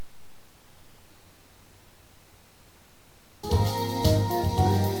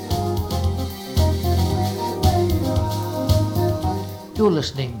You're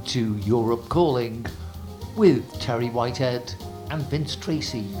listening to Europe Calling with Terry Whitehead and Vince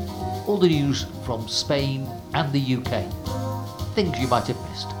Tracy. All the news from Spain and the UK. Things you might have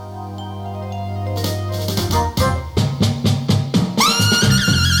missed.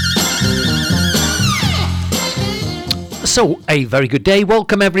 So, a very good day.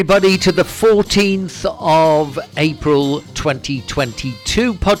 Welcome everybody to the 14th of April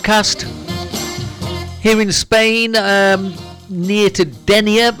 2022 podcast. Here in Spain, near to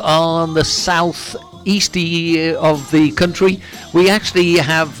Denia on the southeast of the country, we actually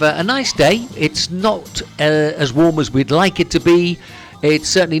have a nice day. It's not as warm as we'd like it to be. It's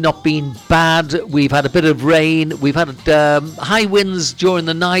certainly not been bad. We've had a bit of rain. We've had high winds during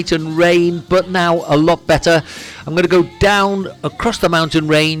the night and rain, but now a lot better. I'm going to go down across the mountain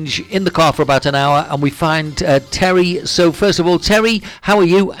range in the car for about an hour, and we find Terry. So first of all, Terry, how are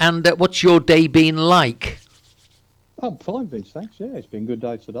you, and what's your day been like? I'm fine, Vince, thanks. Yeah, it's been a good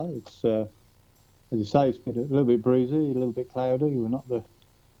day today. It's, as you say, it's been a little bit breezy, a little bit cloudy. We're not the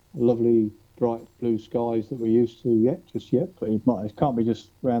lovely bright blue skies that we're used to just yet, but it can't be just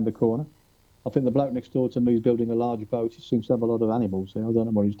round the corner. I think the bloke next door to me is building a large boat. He seems to have a lot of animals there. I don't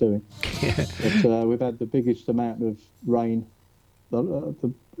know what he's doing. But we've had the biggest amount of rain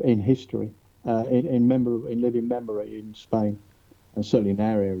in history, in living memory in Spain, and certainly in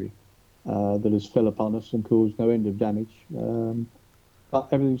our area, that has fell upon us and caused no end of damage.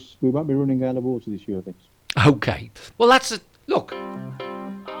 But we won't be running out of water this year, I think. Okay. Well, look,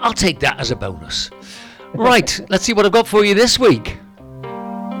 I'll take that as a bonus. Right, let's see what I've got for you this week.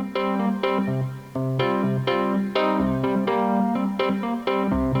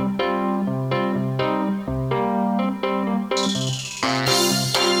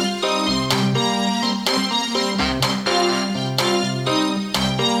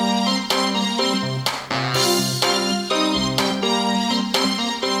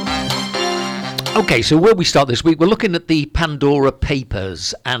 Okay, so where we start this week, we're looking at the Pandora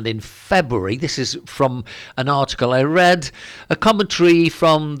Papers, and in February, this is from an article I read, a commentary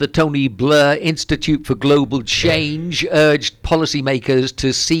from the Tony Blair Institute for Global Change urged policymakers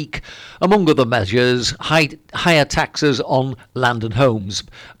to seek, among other measures, higher taxes on land and homes.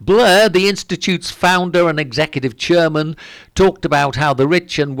 Blair, the Institute's founder and executive chairman, talked about how the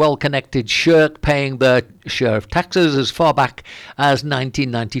rich and well-connected shirk paying their share of taxes as far back as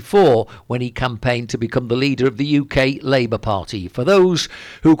 1994, when he campaigned to become the leader of the UK Labour Party. For those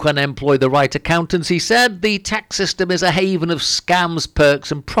who can employ the right accountants, he said, the tax system is a haven of scams,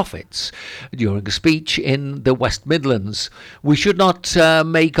 perks and profits. During a speech in the West Midlands, we should not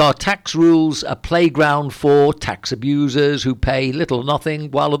make our tax rules a playground for tax abusers who pay little or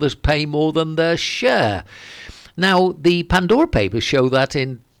nothing while others pay more than their share. Now, the Pandora Papers show that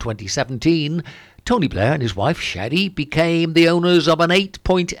in 2017, Tony Blair and his wife Sherry became the owners of an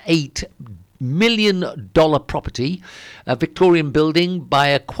 $8.8 million property, a Victorian building, by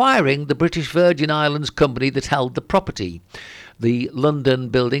acquiring the British Virgin Islands company that held the property. The London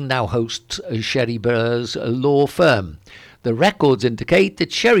building now hosts Sherry Blair's law firm. The records indicate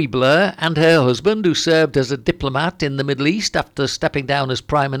that Sherry Blair and her husband, who served as a diplomat in the Middle East after stepping down as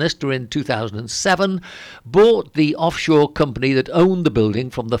Prime Minister in 2007, bought the offshore company that owned the building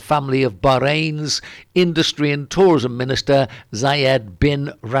from the family of Bahrain's Industry and Tourism Minister Zayed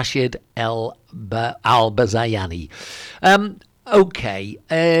bin Rashid Al Bazayani. Okay,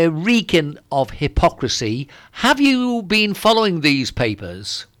 reeking of hypocrisy. Have you been following these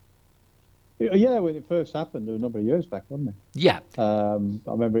papers? Yeah, when it first happened a number of years back, wasn't it? Yeah. I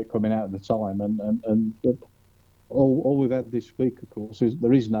remember it coming out at the time, and all we've had this week, of course, is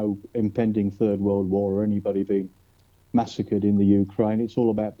there is no impending Third World War or anybody being massacred in the Ukraine. It's all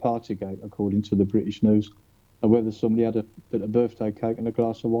about Partygate, according to the British news, and whether somebody had a birthday cake and a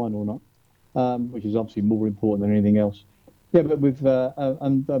glass of wine or not, which is obviously more important than anything else. Yeah, but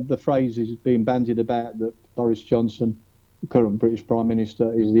the phrase is being bandied about that Boris Johnson, the current British Prime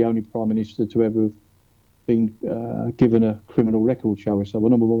Minister, is the only Prime Minister to ever have been given a criminal record, shall we say.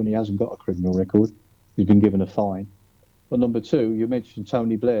 Well, number one, he hasn't got a criminal record. He's been given a fine. But number two, you mentioned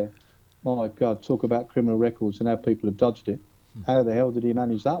Tony Blair. My God, talk about criminal records and how people have dodged it. How the hell did he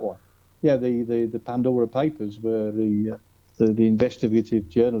manage that one? Yeah, the Pandora Papers were the investigative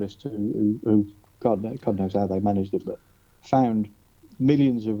journalists who God knows how they managed it, but found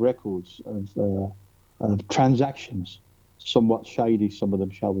millions of records of transactions, somewhat shady, some of them,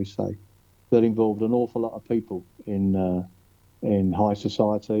 shall we say, that involved an awful lot of people in high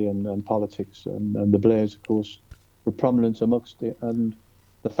society and politics. And the Blairs, of course, were prominent amongst it. And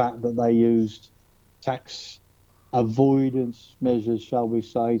the fact that they used tax avoidance measures, shall we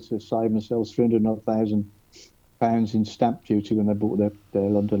say, to save themselves £300,000 pounds in stamp duty when they bought their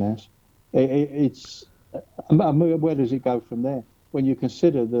London house. It's where does it go from there? When you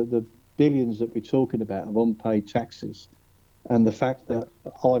consider the billions that we're talking about of unpaid taxes, and the fact that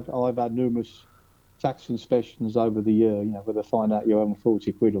I've had numerous tax inspections over the year, where they find out you owe them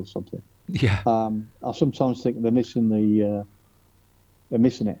 40 quid or something. Yeah. I sometimes think they're missing the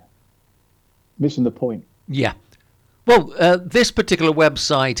point. Yeah. Well, this particular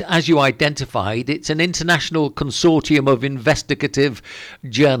website, as you identified, it's an international consortium of investigative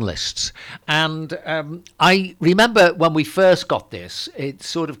journalists. And I remember when we first got this, it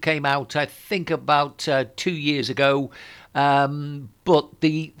sort of came out, I think, about 2 years ago. But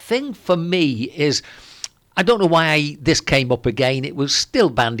the thing for me is, I don't know why this came up again. It was still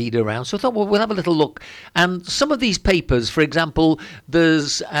bandied around. So I thought, well, we'll have a little look. And some of these papers, for example,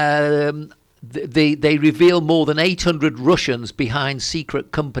 there's... They reveal more than 800 Russians behind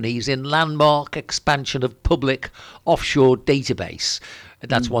secret companies in landmark expansion of public offshore database.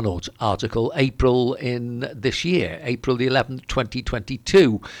 That's one article, April in this year, April the 11th,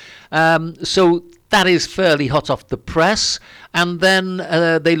 2022. So that is fairly hot off the press. And then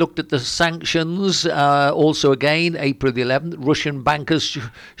they looked at the sanctions, also again, April the 11th. Russian bankers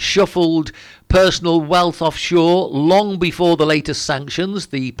shuffled personal wealth offshore long before the latest sanctions,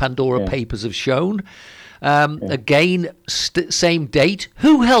 the Pandora Papers have shown. Again, same date.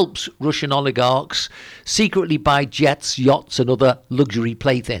 Who helps Russian oligarchs secretly buy jets, yachts and other luxury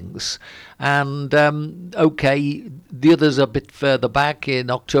playthings? And, OK, the others a bit further back in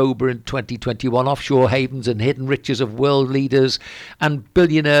October in 2021, offshore havens and hidden riches of world leaders and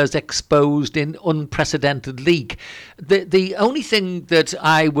billionaires exposed in unprecedented leak. The only thing that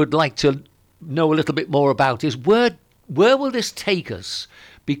I would like to know a little bit more about is where will this take us?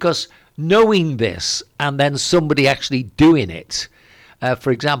 Because knowing this and then somebody actually doing it,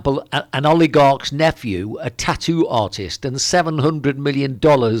 for example, an oligarch's nephew, a tattoo artist, and $700 million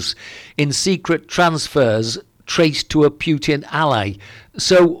in secret transfers traced to a Putin ally.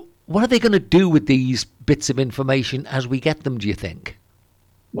 So what are they going to do with these bits of information as we get them, do you think?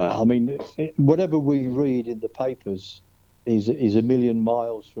 Well, I mean, whatever we read in the papers is a million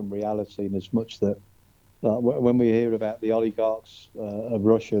miles from reality, in as much that when we hear about the oligarchs of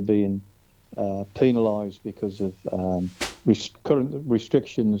Russia being penalised because of current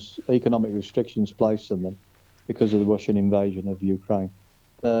restrictions, economic restrictions placed on them because of the Russian invasion of Ukraine,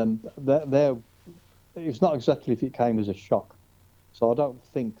 it's not exactly if it came as a shock. So I don't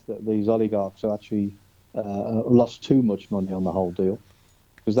think that these oligarchs have actually lost too much money on the whole deal,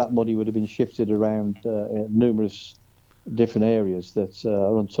 because that money would have been shifted around numerous different areas that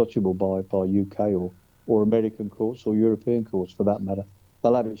are untouchable by UK or American courts or European courts for that matter.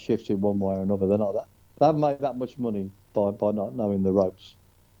 They'll have it shifted one way or another. They haven't made that much money by not knowing the ropes.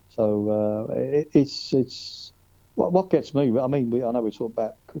 So it's what gets me. I mean, I know we talk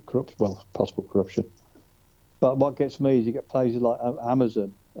about possible corruption, but what gets me is you get places like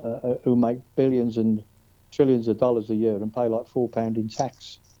Amazon who make billions and trillions of dollars a year and pay like £4 in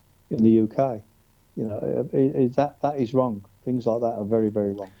tax in the UK. That is wrong. Things like that are very,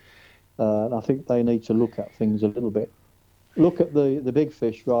 very wrong. And I think they need to look at things a little bit. Look at the big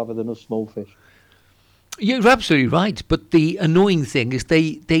fish rather than a small fish. You're absolutely right. But the annoying thing is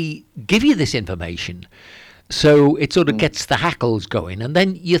they give you this information, so it sort of gets the hackles going. And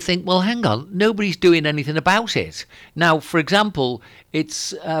then you think, well, hang on, nobody's doing anything about it. Now, for example,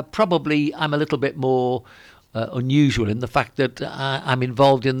 it's probably I'm a little bit more unusual in the fact that I'm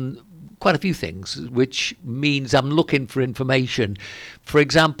involved in quite a few things, which means I'm looking for information. For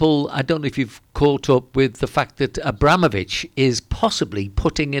example, I don't know if you've caught up with the fact that Abramovich is possibly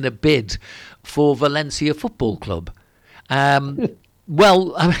putting in a bid for Valencia Football Club.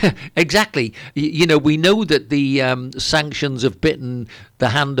 Well, exactly. We know that the sanctions have bitten the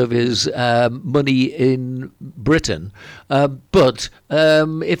hand of his money in Britain. But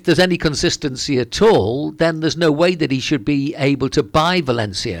if there's any consistency at all, then there's no way that he should be able to buy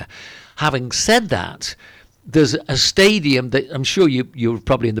Valencia. Having said that, there's a stadium that I'm sure you're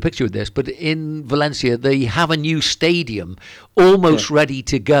probably in the picture with this, but in Valencia, they have a new stadium almost ready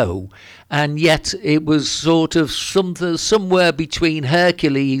to go. And yet it was sort of somewhere between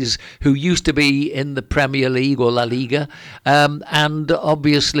Hercules, who used to be in the Premier League or La Liga, and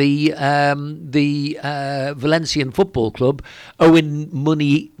obviously the Valencian Football Club owing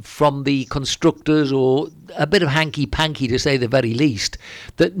money from the constructors, or a bit of hanky-panky to say the very least.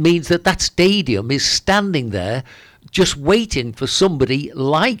 That means that stadium is standing there just waiting for somebody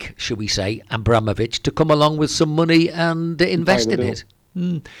like, shall we say, Abramovich to come along with some money and invest in it.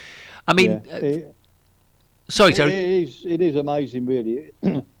 I mean, sorry, Terry. It is amazing, really.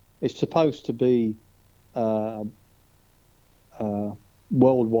 It's supposed to be uh,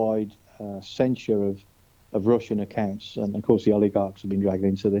 worldwide censure of Russian accounts, and of course the oligarchs have been dragged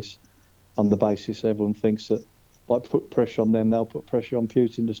into this on the basis everyone thinks that by put pressure on them, they'll put pressure on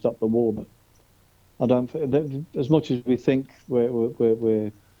Putin to stop the war. But I don't. As much as we think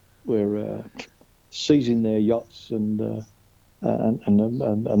we're seizing their yachts and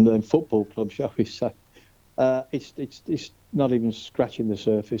football clubs, shall we say, it's not even scratching the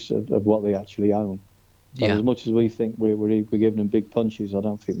surface of what they actually own. So as much as we think we're giving them big punches, I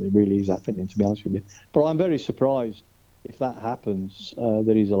don't think it really is happening, to be honest with you. But I'm very surprised if that happens,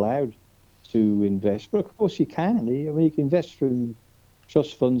 that he's allowed to invest. But of course he can. I mean, you can invest through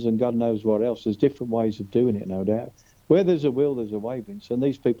trust funds and God knows what else. There's different ways of doing it, no doubt. Where there's a will, there's a way, Vince. And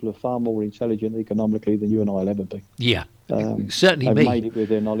these people are far more intelligent economically than you and I will ever be. Yeah, certainly they've made it with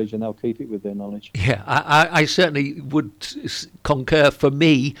their knowledge, and they'll keep it with their knowledge. Yeah, I certainly would concur. For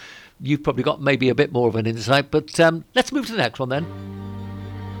me, you've probably got maybe a bit more of an insight, but let's move to the next one then.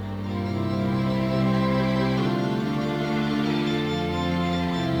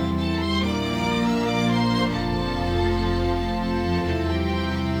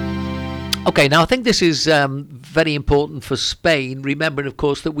 Okay, now I think this is very important for Spain, remembering, of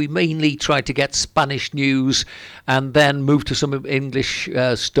course, that we mainly try to get Spanish news and then move to some English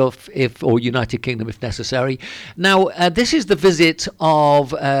stuff, or United Kingdom if necessary. Now, this is the visit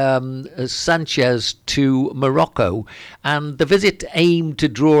of Sanchez to Morocco, and the visit aimed to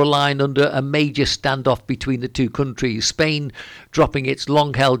draw a line under a major standoff between the two countries. Spain dropping its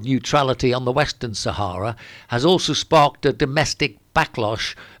long-held neutrality on the Western Sahara has also sparked a domestic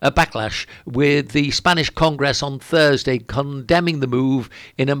backlash with the Spanish Congress on Thursday condemning the move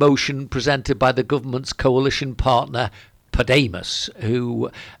in a motion presented by the government's coalition partner Podemos, who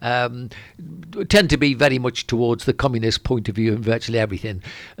tend to be very much towards the communist point of view in virtually everything.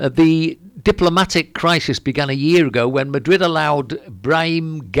 The diplomatic crisis began a year ago when Madrid allowed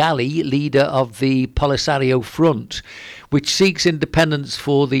Brahim Ghali, leader of the Polisario Front, which seeks independence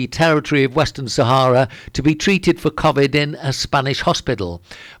for the territory of Western Sahara, to be treated for COVID in a Spanish hospital.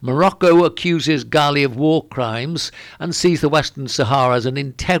 Morocco accuses Ghali of war crimes and sees the Western Sahara as an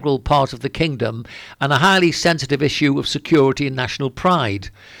integral part of the kingdom and a highly sensitive issue of security and national pride.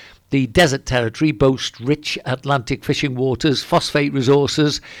 The desert territory boasts rich Atlantic fishing waters, phosphate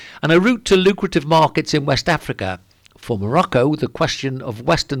resources, and a route to lucrative markets in West Africa. For Morocco, the question of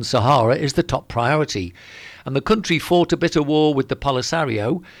Western Sahara is the top priority, and the country fought a bitter war with the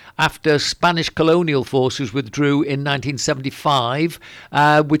Polisario after Spanish colonial forces withdrew in 1975,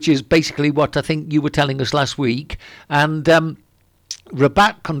 which is basically what I think you were telling us last week. And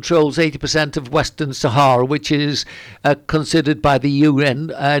Rabat controls 80% of Western Sahara, which is considered by the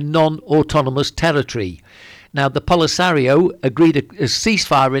UN a non-autonomous territory. Now, the Polisario agreed a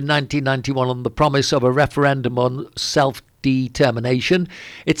ceasefire in 1991 on the promise of a referendum on self-determination.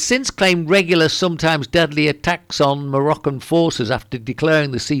 It's since claimed regular, sometimes deadly attacks on Moroccan forces after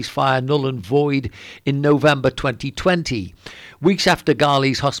declaring the ceasefire null and void in November 2020. Weeks after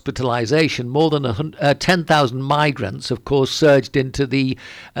Ghali's hospitalisation, more than 10,000 migrants, of course, surged into the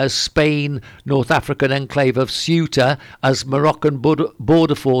Spain North African enclave of Ceuta as Moroccan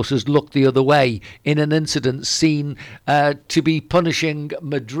border forces looked the other way in an incident seen to be punishing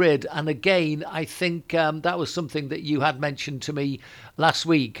Madrid. And again, I think that was something that you had mentioned to me last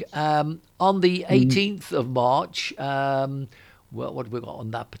week. On the 18th of March, well, what have we got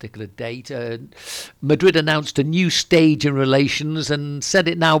on that particular date? Madrid announced a new stage in relations and said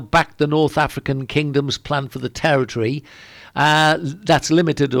it now backed the North African kingdom's plan for the territory. That's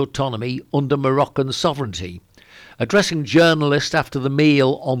limited autonomy under Moroccan sovereignty. Addressing journalists after the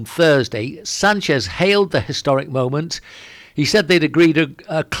meal on Thursday, Sanchez hailed the historic moment. He said they'd agreed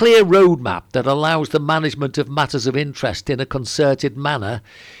a clear roadmap that allows the management of matters of interest in a concerted manner,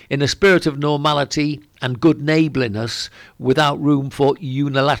 in a spirit of normality and good neighbourliness, without room for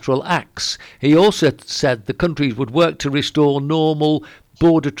unilateral acts. He also said the countries would work to restore normal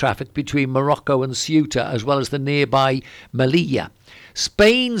border traffic between Morocco and Ceuta, as well as the nearby Melilla.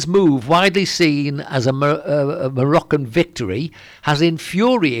 Spain's move, widely seen as a Moroccan victory, has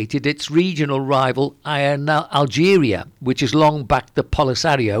infuriated its regional rival Algeria, which has long backed the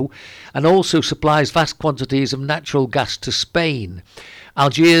Polisario and also supplies vast quantities of natural gas to Spain.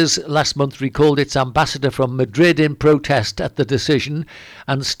 Algiers last month recalled its ambassador from Madrid in protest at the decision,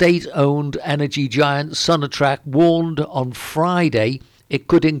 and state-owned energy giant Sonatrach warned on Friday it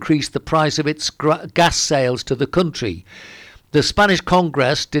could increase the price of its gas sales to the country. The Spanish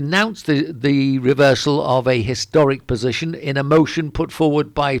Congress denounced the reversal of a historic position in a motion put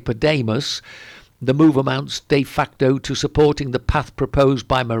forward by Podemos. The move amounts de facto to supporting the path proposed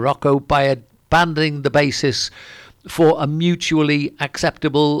by Morocco by abandoning the basis for a mutually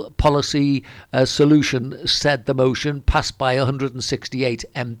acceptable policy solution, said the motion, passed by 168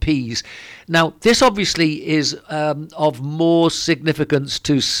 MPs. Now, this obviously is of more significance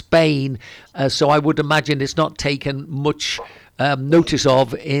to Spain, so I would imagine it's not taken much notice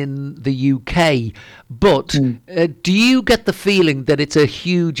of in the UK. But do you get the feeling that it's a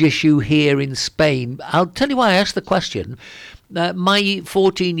huge issue here in Spain? I'll tell you why I asked the question. My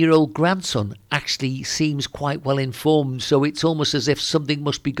 14-year-old grandson actually seems quite well informed, so it's almost as if something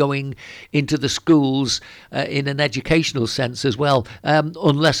must be going into the schools in an educational sense as well,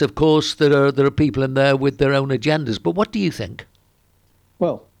 unless, of course, there are people in there with their own agendas. But what do you think?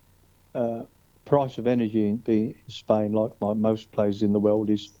 Well, price of energy in Spain, like most places in the world,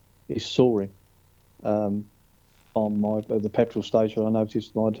 is soaring. On the petrol station, I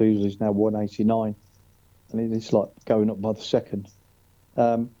noticed my diesel is now 189. And it's like going up by the second.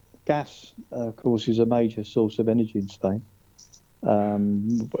 Gas, of course, is a major source of energy in Spain.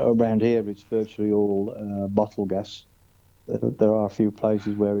 Around here, it's virtually all bottled gas. There are a few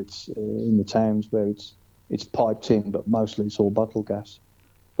places where it's in the towns where it's piped in, but mostly it's all bottled gas.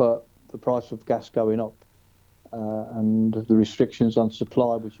 But the price of gas going up and the restrictions on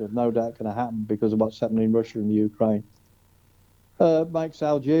supply, which are no doubt going to happen because of what's happening in Russia and the Ukraine, makes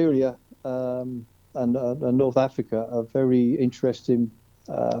Algeria and North Africa a very interesting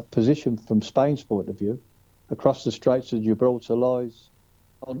position from Spain's point of view. Across the Straits of Gibraltar lies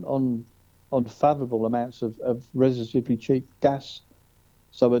on unfathomable amounts of relatively cheap gas.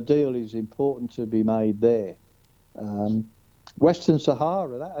 So a deal is important to be made there. Western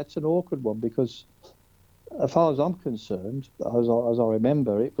Sahara, that's an awkward one because, as far as I'm concerned, as I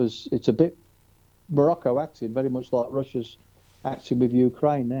remember, it's a bit Morocco acted very much like Russia's acting with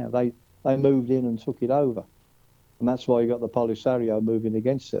Ukraine now. They moved in and took it over. And that's why you got the Polisario moving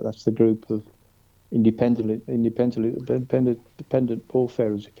against it. That's the group of independent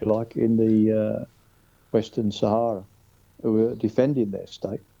warfarers, if you like, in the Western Sahara, who were defending their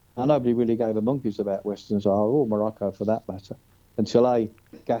state. Now, nobody really gave a monkeys about Western Sahara, or Morocco for that matter, until A,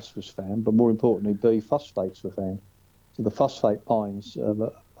 gas was found, but more importantly, B, phosphates were found. So the phosphate mines,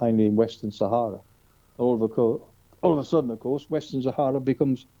 mainly in Western Sahara. All of a sudden, of course, Western Sahara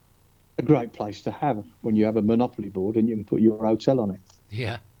becomes a great place to have when you have a monopoly board and you can put your hotel on it.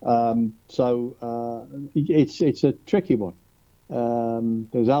 Yeah. So it's a tricky one.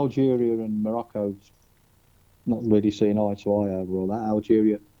 There's Algeria and Morocco not really seeing eye to eye over all that.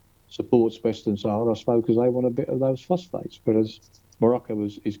 Algeria supports Western Sahara, I suppose, because they want a bit of those phosphates, whereas Morocco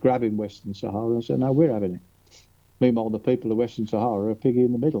is grabbing Western Sahara and saying, no, we're having it. Meanwhile, the people of Western Sahara are piggy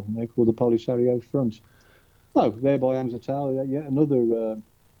in the middle, and they're called the Polisario Front. So, thereby hangs a tale, yet another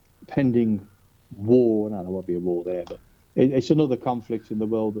pending war. No, there won't be a war there, but it's another conflict in the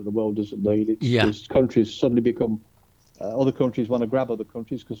world that the world doesn't need. It's countries suddenly become other countries want to grab other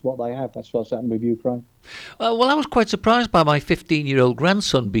countries because what they have. That's what's happened with Ukraine. Well, I was quite surprised by my 15-year-old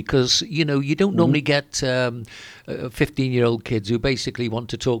grandson because, you don't normally get 15-year-old kids who basically want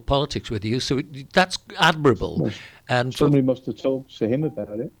to talk politics with you. So that's admirable. Well, and somebody must have talked to him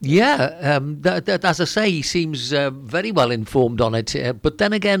about it. Yeah, as I say, he seems very well informed on it. But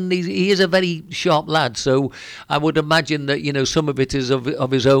then again, he is a very sharp lad, so I would imagine that some of it is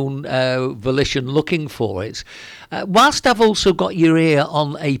of his own volition, looking for it. Whilst I've also got your ear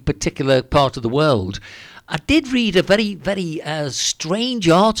on a particular part of the world, I did read a very, very strange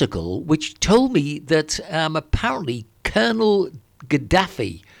article which told me that apparently Colonel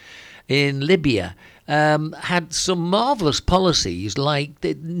Gaddafi in Libya had some marvellous policies, like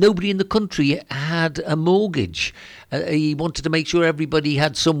that nobody in the country had a mortgage. He wanted to make sure everybody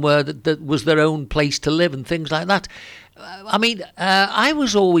had somewhere that was their own place to live and things like that. I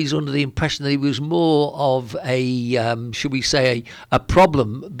was always under the impression that he was more of a, should we say, a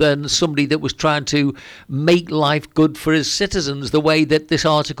problem than somebody that was trying to make life good for his citizens, the way that this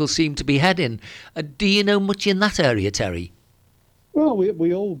article seemed to be heading. Do you know much in that area, Terry? Well,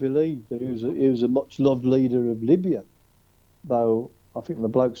 we all believe that he was a much-loved leader of Libya, though I think the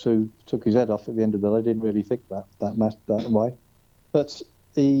blokes who took his head off at the end of the day didn't really think that way. But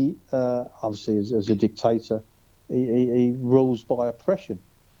he, obviously, as a dictator, he rules by oppression.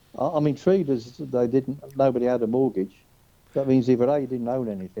 I'm intrigued as nobody had a mortgage. That means either A, you didn't own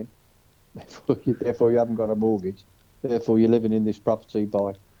anything, therefore you haven't got a mortgage, therefore you're living in this property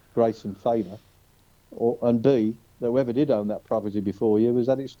by grace and favour, and B, that whoever did own that property before you was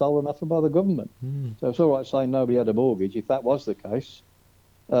had it stolen off them by the government. So it's all right saying nobody had a mortgage. If that was the case,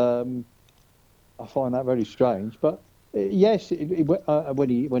 I find that very strange. But yes,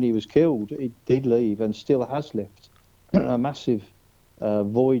 when he was killed, he did leave and still has left a massive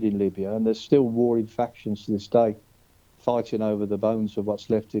void in Libya, and there's still warring factions to this day fighting over the bones of what's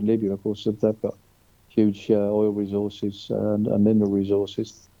left in Libya. Of course, they've got huge oil resources and mineral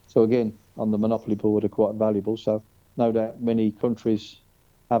resources. So again, on the monopoly board, are quite valuable. So no doubt many countries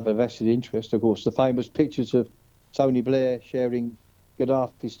have a vested interest. Of course, the famous pictures of Tony Blair sharing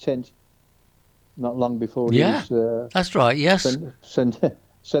Gaddafi's tent not long before he was that's right, yes.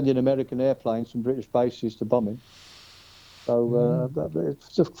 Sending American airplanes from British bases to bomb him. So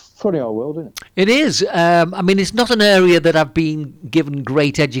it's a funny old world, isn't it? It is. I mean, it's not an area that I've been given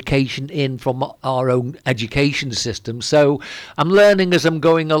great education in from our own education system. So I'm learning as I'm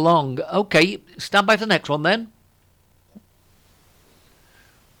going along. Okay, stand by for the next one then.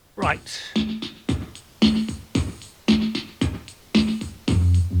 Right.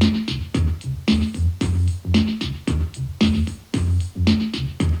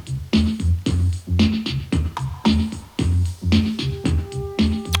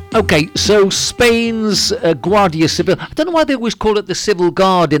 Okay, so Spain's Guardia Civil. I don't know why they always call it the Civil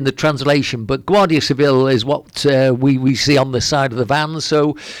Guard in the translation, but Guardia Civil is what we see on the side of the van.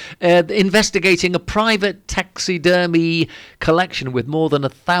 So investigating a private taxidermy collection with more than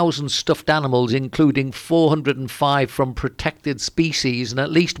 1,000 stuffed animals, including 405 from protected species and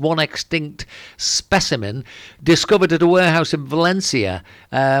at least one extinct specimen, discovered at a warehouse in Valencia.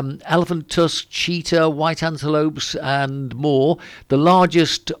 Elephant tusk, cheetah, white antelopes and more. The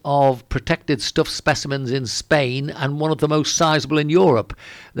largest of protected stuffed specimens in Spain and one of the most sizable in Europe.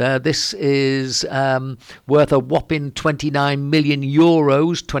 This is worth a whopping 29 million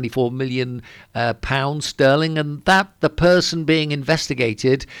euros, 24 million pounds sterling, and that the person being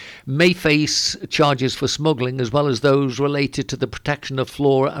investigated may face charges for smuggling as well as those related to the protection of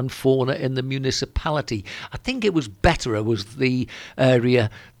flora and fauna in the municipality. I think it was Bétera was the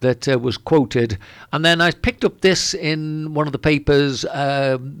area that was quoted, and then I picked up this in one of the papers.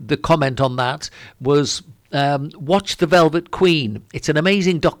 The comment on that was watch The Velvet Queen. It's an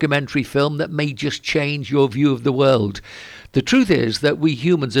amazing documentary film that may just change your view of the world. The truth is that we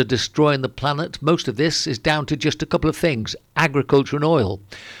humans are destroying the planet. Most of this is down to just a couple of things: agriculture and oil.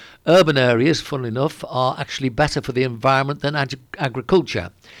 Urban areas, funnily enough, are actually better for the environment than agriculture.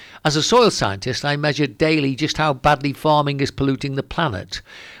 As a soil scientist, I measure daily just how badly farming is polluting the planet.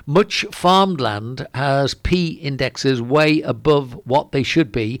 Much farmed land has P indexes way above what they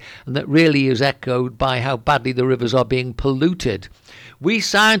should be, and that really is echoed by how badly the rivers are being polluted. We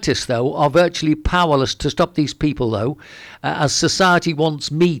scientists, though, are virtually powerless to stop these people, though. As society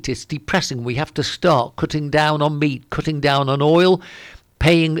wants meat, it's depressing. We have to start cutting down on meat, cutting down on oil,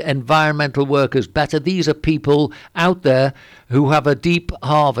 paying environmental workers better. These are people out there who have a deep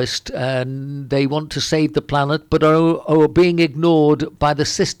harvest and they want to save the planet but are being ignored by the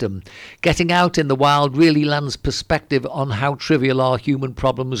system. Getting out in the wild really lends perspective on how trivial our human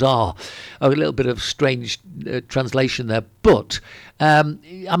problems are. A little bit of strange translation there, but I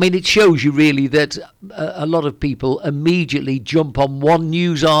mean, it shows you really that a lot of people immediately jump on one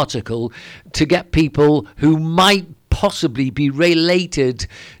news article to get people who might possibly be related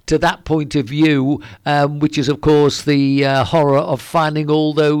to that point of view, which is, of course, the horror of finding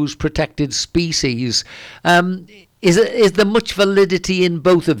all those protected species. Is there much validity in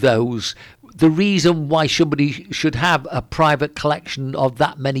both of those? The reason why somebody should have a private collection of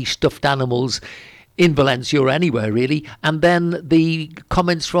that many stuffed animals in Valencia or anywhere, really, and then the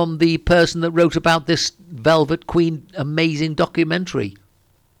comments from the person that wrote about this Velvet Queen amazing documentary.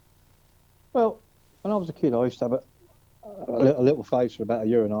 Well, when I was a kid, I used to have a little phase for about a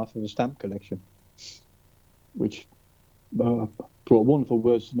year and a half of a stamp collection, which brought wonderful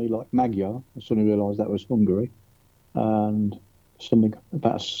words to me like Magyar. I suddenly realised that was Hungary, and something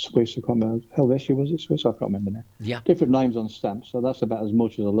about Swiss. I can't remember. Helvetia, was it Swiss? I can't remember now. Yeah. Different names on stamps, so that's about as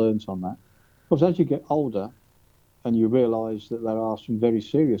much as I learnt on that. Because as you get older and you realise that there are some very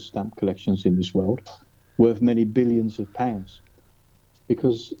serious stamp collections in this world worth many billions of pounds,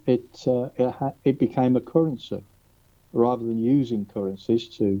 because it became a currency. Rather than using currencies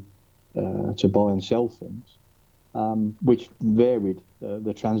to buy and sell things, which varied,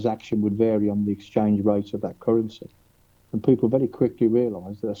 the transaction would vary on the exchange rate of that currency. And people very quickly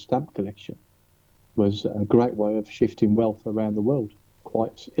realised that a stamp collection was a great way of shifting wealth around the world,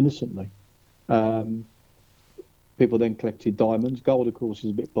 quite innocently. People then collected diamonds. Gold, of course, is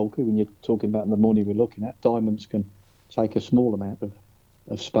a bit bulky when you're talking about the money we're looking at. Diamonds can take a small amount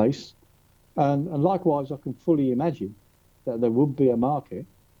of space. And likewise, I can fully imagine that there would be a market,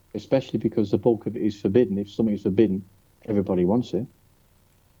 especially because the bulk of it is forbidden. If something is forbidden, everybody wants it,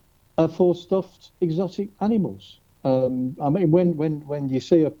 for stuffed exotic animals. I mean, when you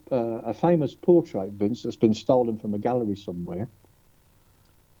see a famous portrait, Vince, that's been stolen from a gallery somewhere,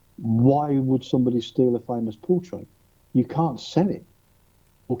 why would somebody steal a famous portrait? You can't sell it,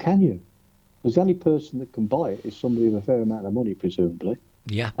 or can you? Because the only person that can buy it is somebody with a fair amount of money, presumably.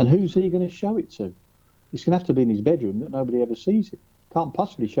 Yeah. And who's he going to show it to? It's going to have to be in his bedroom that nobody ever sees it. Can't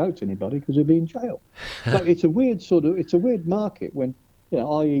possibly show it to anybody because he'll be in jail. So it's a weird market when,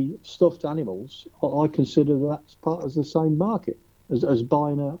 i.e. stuffed animals, I consider that's part of the same market as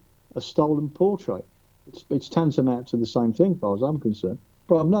buying a stolen portrait. It's tantamount to the same thing, as far as I'm concerned.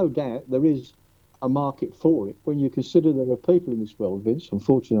 But I've no doubt there is a market for it when you consider there are people in this world, Vince,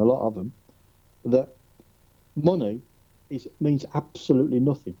 unfortunately a lot of them, that money means absolutely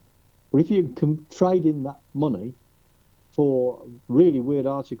nothing. But if you can trade in that money for really weird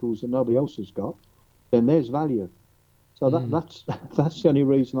articles that nobody else has got, then there's value. So that's the only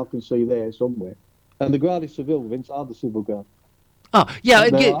reason I can see there somewhere. And the Guardia Civil, Vince, are the civil guard. Oh, yeah.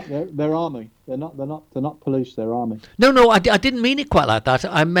 They're army. They're not police. They're army. No, I didn't mean it quite like that.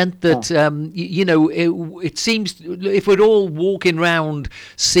 I meant that, it seems if we're all walking around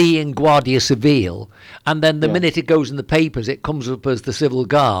seeing Guardia Civil, and then the minute it goes in the papers, it comes up as the Civil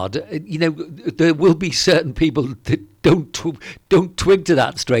Guard, there will be certain people that don't twig to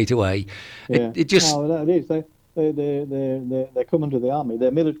that straight away. Yeah. It just... No, that is. They come under the army.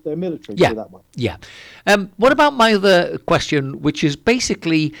 They're military. Yeah, that way. Yeah. What about my other question, which is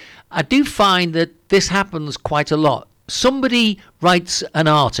basically, I do find that this happens quite a lot. Somebody writes an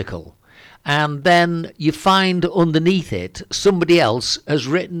article, and then you find underneath it somebody else has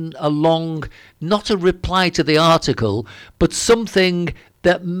written a long, not a reply to the article, but something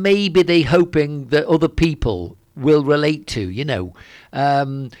that maybe they're hoping that other people will relate to,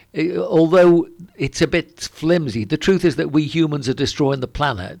 although it's a bit flimsy. The truth is that we humans are destroying the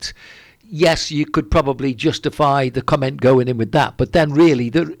planet. Yes, you could probably justify the comment going in with that, but then really,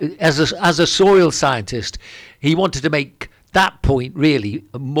 as a soil scientist, he wanted to make that point really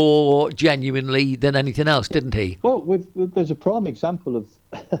more genuinely than anything else, didn't he? Well, there's a prime example of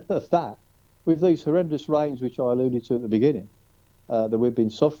that with these horrendous rains, which I alluded to at the beginning, that we've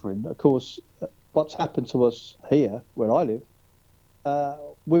been suffering. Of course, what's happened to us here, where I live,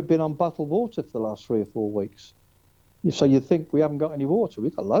 we've been on bottled water for the last 3 or 4 weeks. So you think we haven't got any water.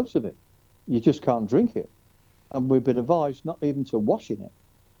 We've got loads of it. You just can't drink it. And we've been advised not even to wash in it.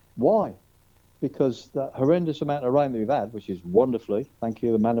 Why? Because the horrendous amount of rain that we've had, which is wonderfully, thank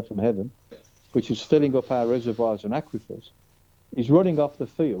you, the manna from heaven, which is filling up our reservoirs and aquifers, is running off the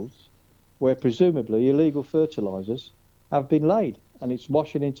fields where presumably illegal fertilisers have been laid. And it's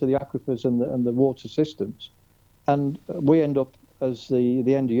washing into the aquifers and the water systems. And we end up, as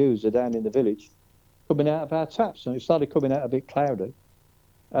the end user down in the village, coming out of our taps. And it started coming out a bit cloudy.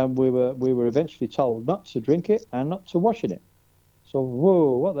 And we were eventually told not to drink it and not to wash in it. So,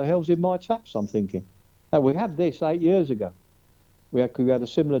 whoa, what the hell's in my taps, I'm thinking. Now, we had this 8 years ago. We had a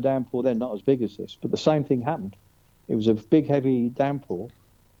similar downpour then, not as big as this, but the same thing happened. It was a big, heavy downpour,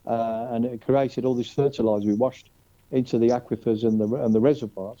 and it created all this fertiliser we washed into the aquifers and the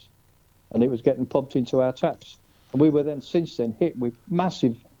reservoirs, and it was getting pumped into our taps. And we were then, since then, hit with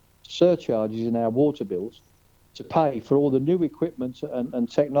massive surcharges in our water bills to pay for all the new equipment and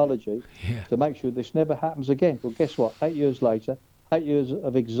technology to make sure this never happens again. Well, guess what? 8 years later, 8 years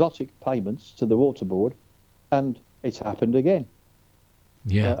of exotic payments to the water board, and it's happened again.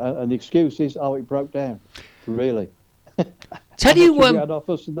 Yeah. And the excuse is, oh, it broke down. Really? Tell you, we had off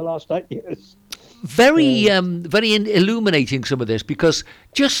us in the last 8 years. Very illuminating, some of this, because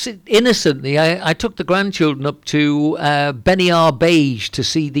just innocently, I took the grandchildren up to Beniar Beige to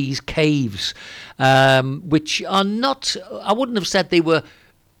see these caves, which are not, I wouldn't have said they were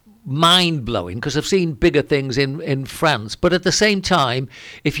mind-blowing, because I've seen bigger things in France, but at the same time,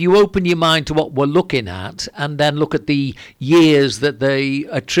 if you open your mind to what we're looking at and then look at the years that they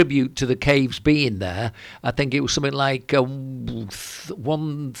attribute to the caves being there, I think it was something like it was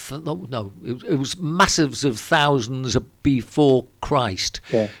massives of thousands before Christ.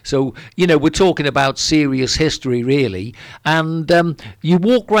 So we're talking about serious history really, and you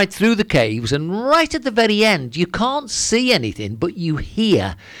walk right through the caves, and right at the very end you can't see anything, but you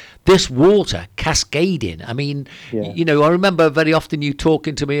hear this water cascading. I mean, I remember very often you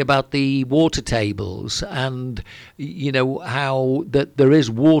talking to me about the water tables and, how that there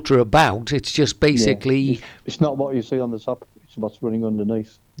is water about. It's just basically... It's not what you see on the top, it's what's running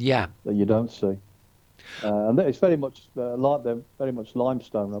underneath. Yeah. That you don't see. And it's very much very much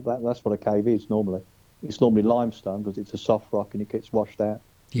limestone. That's what a cave is normally. It's normally limestone because it's a soft rock and it gets washed out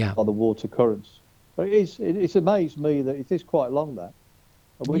by the water currents. But it's amazed me that it is quite long, that.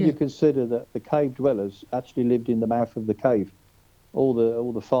 And when you consider that the cave dwellers actually lived in the mouth of the cave, all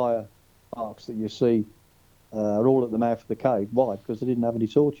the fire marks that you see are all at the mouth of the cave. Why? Because they didn't have any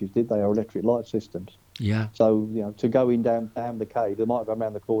torches, did they, or electric light systems? Yeah. So, to go in down the cave, they might have gone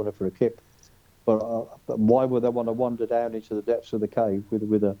around the corner for a kip. But why would they want to wander down into the depths of the cave with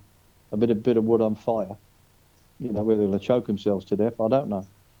a bit of wood on fire? Whether they'll choke themselves to death, I don't know.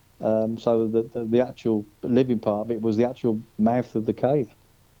 So the actual living part of it was the actual mouth of the cave,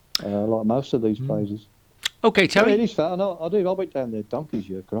 like most of these places. Okay, Terry. Yeah, it is fun. I do. I went down there donkeys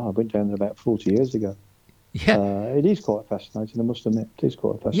years ago. I went down there about 40 years ago. Yeah. It is quite fascinating, I must admit. It is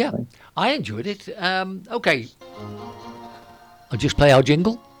quite fascinating. Yeah, I enjoyed it. Okay. I'll just play our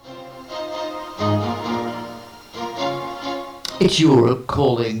jingle. It's Europe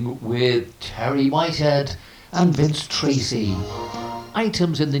Calling with Terry Whitehead and Vince Tracy.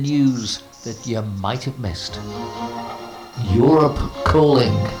 Items in the news that you might have missed. Europe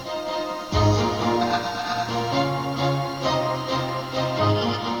Calling.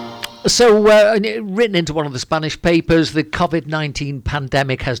 So, written into one of the Spanish papers, the COVID-19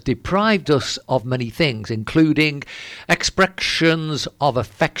 pandemic has deprived us of many things, including expressions of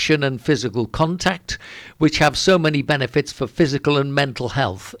affection and physical contact, which have so many benefits for physical and mental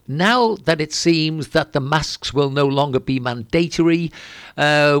health. Now that it seems that the masks will no longer be mandatory,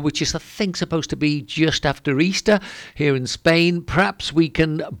 which is, I think, supposed to be just after Easter here in Spain, perhaps we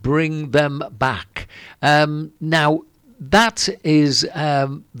can bring them back. Now, that is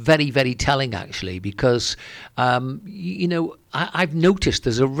very, very telling, actually, because, I've noticed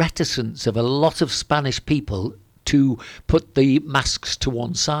there's a reticence of a lot of Spanish people to put the masks to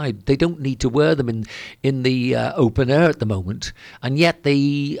one side. They don't need to wear them in the open air at the moment, and yet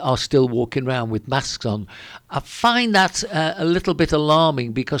they are still walking around with masks on. I find that a little bit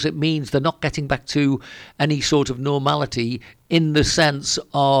alarming because it means they're not getting back to any sort of normality in the sense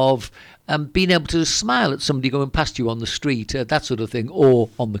of being able to smile at somebody going past you on the street, that sort of thing, or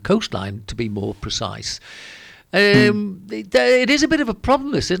on the coastline, to be more precise. It is a bit of a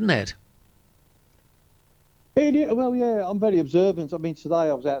problem, this, isn't it? Well, yeah, I'm very observant. I mean, today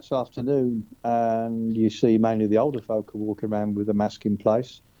I was out this afternoon, and you see mainly the older folk are walking around with a mask in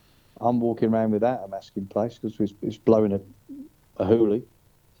place. I'm walking around without a mask in place because it's blowing a hoolie,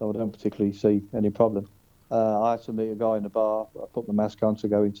 so I don't particularly see any problem. I had to meet a guy in the bar. I put my mask on to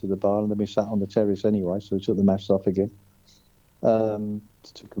go into the bar, and then we sat on the terrace anyway, so we took the mask off again to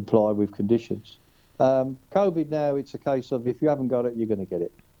comply with conditions. COVID now, it's a case of if you haven't got it, you're going to get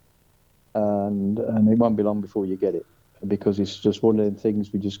it. And it won't be long before you get it, because it's just one of the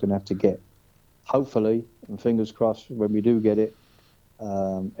things we're just going to have to get. Hopefully, and fingers crossed, when we do get it,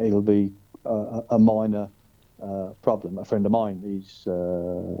 it'll be a minor problem. A friend of mine, he's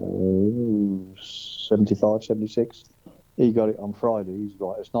 75, 76. He got it on Friday. He's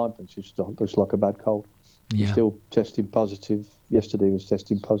right as ninepence. It's like a bad cold. Yeah. He's still testing positive. Yesterday was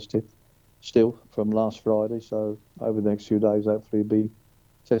testing positive still from last Friday. So over the next few days, hopefully he'll be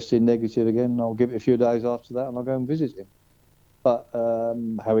testing negative again. I'll give it a few days after that and I'll go and visit him. But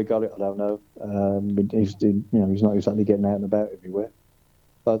how he got it, I don't know. He's not exactly getting out and about everywhere.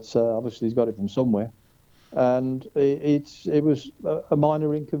 But obviously he's got it from somewhere. And it was a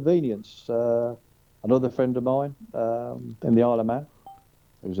minor inconvenience. Another friend of mine in the Isle of Man,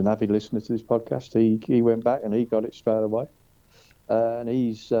 who was an avid listener to this podcast, he went back and he got it straight away. And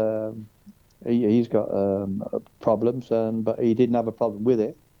he's got problems, but he didn't have a problem with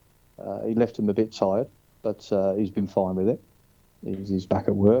it. He left him a bit tired, but he's been fine with it. He's back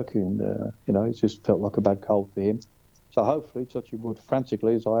at work, and it just felt like a bad cold for him. So hopefully, touching wood,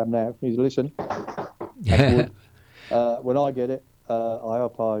 frantically as I am now, he's listening. When I get it, I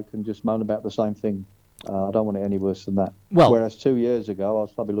hope I can just moan about the same thing. I don't want it any worse than that. Well, whereas 2 years ago, I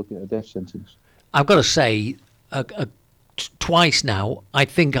was probably looking at a death sentence. I've got to say, twice now, I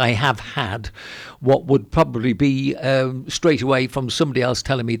think I have had what would probably be straight away from somebody else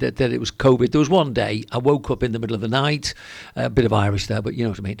telling me that it was COVID. There was one day I woke up in the middle of the night, a bit of Irish there, but you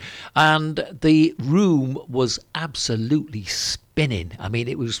know what I mean, and the room was absolutely spinning. I mean,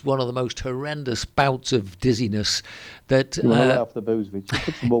 it was one of the most horrendous bouts of dizziness that... You want to let off the booze, Vince.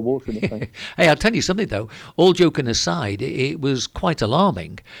 Put some more water in it, mate. Hey, I'll tell you something, though. All joking aside, it was quite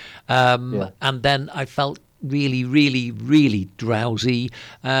alarming. And then I felt really, really, really drowsy,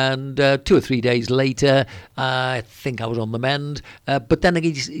 and 2 or 3 days later I think I was on the mend, but then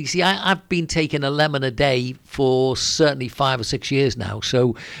again, you see, I've been taking a lemon a day for certainly 5 or 6 years now,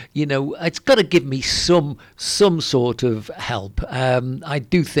 so it's got to give me some sort of help. I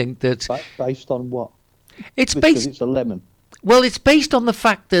do think that based on what? it's because it's a lemon. Well, it's based on the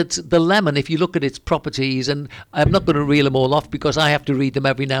fact that the lemon, if you look at its properties, and I'm not going to reel them all off because I have to read them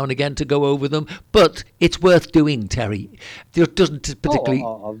every now and again to go over them, but it's worth doing, Terry. It doesn't particularly...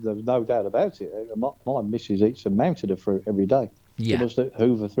 There's no doubt about it. My missus eats a mountain of fruit every day. Yeah. She must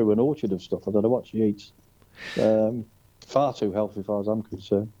hoover through an orchard of stuff. I don't know what she eats. Far too healthy as far as I'm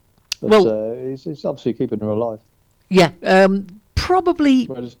concerned. But it's obviously keeping her alive. Yeah, probably...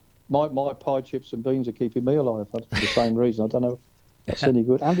 Whereas my pie chips and beans are keeping me alive. That's for the same reason. I don't know if that's any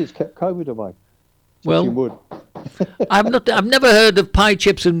good. And it's kept COVID away. Well, wood. I've never heard of pie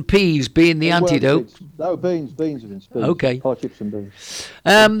chips and peas being the antidote. No, beans have been beans. Okay. Pie chips and beans.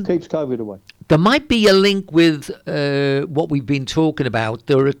 Keeps COVID away. There might be a link with what we've been talking about.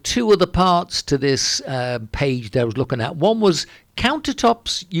 There are two other parts to this page that I was looking at. One was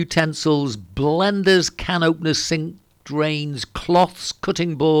countertops, utensils, blenders, can openers, sink drains, cloths,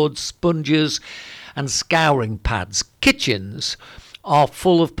 cutting boards, sponges, and scouring pads. Kitchens are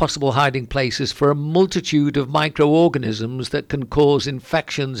full of possible hiding places for a multitude of microorganisms that can cause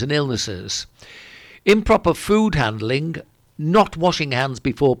infections and illnesses. Improper food handling, not washing hands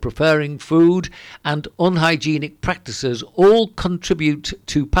before preparing food, and unhygienic practices all contribute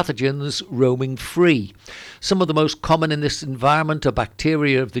to pathogens roaming free. Some of the most common in this environment are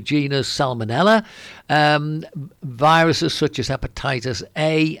bacteria of the genus Salmonella, viruses such as hepatitis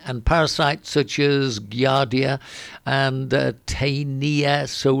A, and parasites such as Giardia and Taenia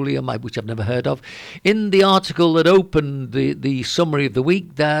solium, which I've never heard of. In the article that opened the summary of the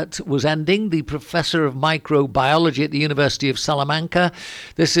week that was ending, the professor of microbiology at the University of Salamanca,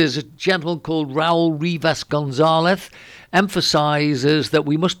 this is a gentleman called Raul Rivas Gonzalez, emphasizes that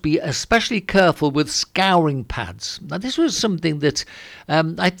we must be especially careful with scouring pads. Now, this was something that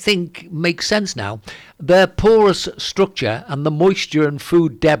I think makes sense now. Their porous structure and the moisture and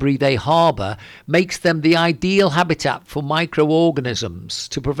food debris they harbour makes them the ideal habitat for microorganisms.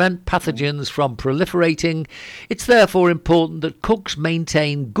 To prevent pathogens from proliferating, it's therefore important that cooks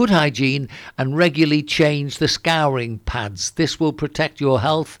maintain good hygiene and regularly change the scouring pads. This will protect your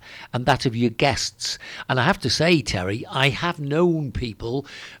health and that of your guests. And I have to say, Terry, I have known people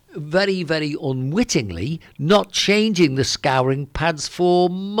very, very unwittingly not changing the scouring pads for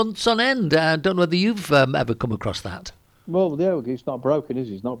months on end. I don't know whether you've ever come across that. Well, it's not broken, is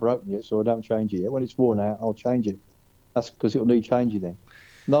it? It's not broken yet, so I don't change it yet. When it's worn out, I'll change it. That's because it'll need changing then.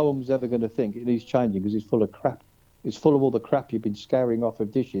 No one's ever going to think it needs changing because it's full of crap. It's full of all the crap you've been scouring off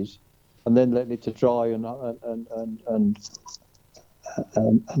of dishes and then letting it to dry and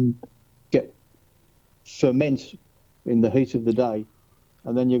get ferment in the heat of the day,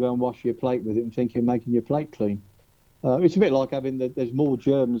 and then you go and wash your plate with it and think you're making your plate clean. It's a bit like having there's more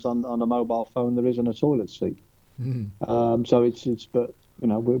germs on a mobile phone than there is on a toilet seat. So but you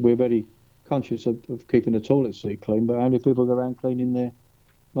know we're very conscious of keeping the toilet seat clean, but how many people go around cleaning their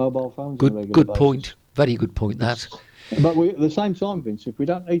mobile phones on a regular basis? Point. Very good point. That. But at the same time, Vince, if we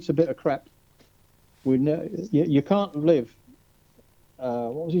don't eat a bit of crap, you can't live.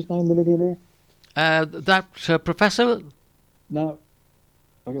 What was his name, the millionaire? That professor? No,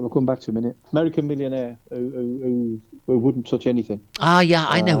 we'll come back to a minute. American millionaire who wouldn't touch anything. Yeah,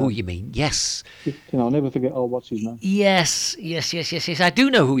 I know who you mean. Yes. I'll never forget. What's his name? Yes. I do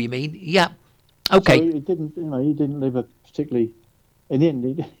know who you mean. Yeah. Okay. So he didn't live a particularly. In the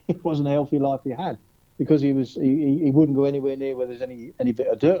end, it wasn't a healthy life he had because he wouldn't go anywhere near where there's any bit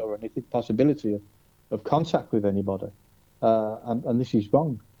of dirt or anything, possibility of contact with anybody. And this is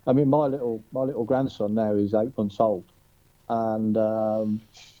wrong. I mean, my little grandson now is 8 months old, and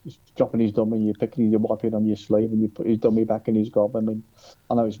he's dropping his dummy, you're wiping on your sleeve, and you put his dummy back in his gob. I mean,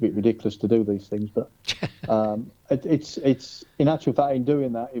 I know it's a bit ridiculous to do these things, but it's in actual fact, in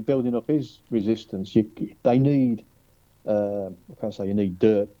doing that, you're building up his resistance. They need, I can't say you need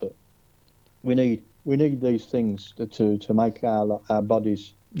dirt, but we need these things to make our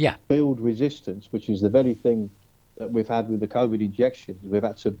bodies build resistance, which is the very thing that we've had with the COVID injections. We've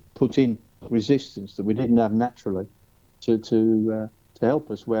had to put in resistance that we didn't have naturally to help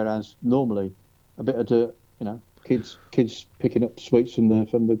us. Whereas normally, a bit of dirt, kids picking up sweets from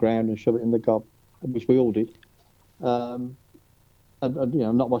the ground and shove it in the gob, which we all did, and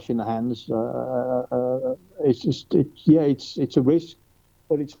not washing the hands. It's a risk,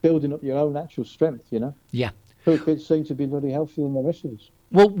 but it's building up your own natural strength. Yeah. So kids seem to be very healthy than the rest of us.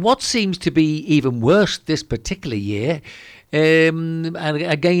 Well, what seems to be even worse this particular year And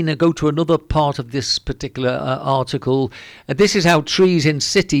again, I go to another part of this particular article. This is how trees in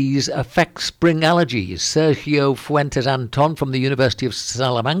cities affect spring allergies. Sergio Fuentes Anton from the University of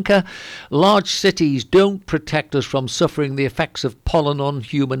Salamanca. Large cities don't protect us from suffering the effects of pollen on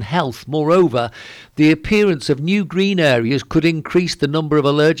human health. Moreover, the appearance of new green areas could increase the number of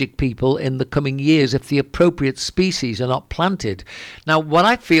allergic people in the coming years if the appropriate species are not planted. Now, what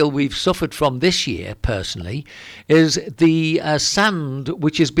I feel we've suffered from this year, personally, is the sand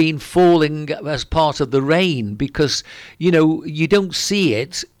which has been falling as part of the rain, because, you don't see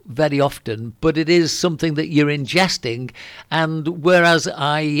it very often, but it is something that you're ingesting. And whereas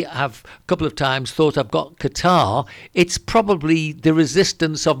I have a couple of times thought I've got catarrh, it's probably the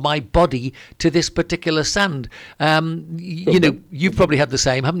resistance of my body to this particular sand. You've probably had the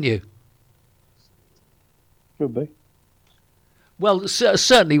same, haven't you? Could be. Well,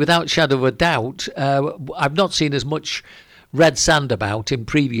 certainly, without shadow of a doubt, I've not seen as much red sand about in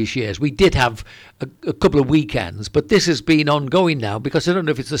previous years. We did have a couple of weekends, but this has been ongoing now, because I don't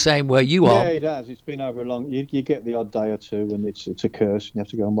know if it's the same where you are. Yeah, it has. It's been over a long. You get the odd day or two, and it's a curse. And you have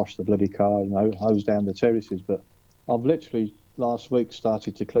to go and wash the bloody car and hose down the terraces. But I've literally last week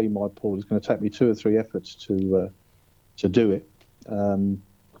started to clean my pool. It's going to take me 2 or 3 efforts to do it, and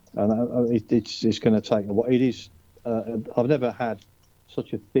it's going to take a while. It is. I've never had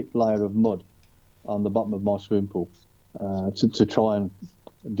such a thick layer of mud on the bottom of my swimming pool to try and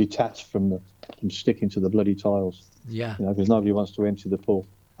detach from sticking to the bloody tiles. Yeah. Because nobody wants to empty the pool.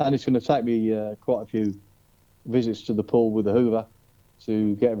 And it's going to take me quite a few visits to the pool with the Hoover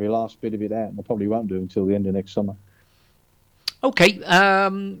to get every last bit of it out, and I probably won't do until the end of next summer. Okay,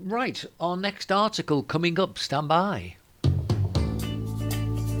 right. Our next article coming up. Stand by.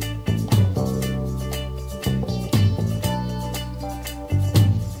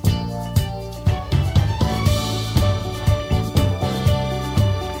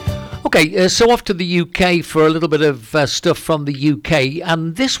 Okay, so off to the UK for a little bit of stuff from the UK,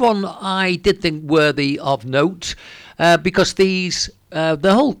 and this one I did think worthy of note, because the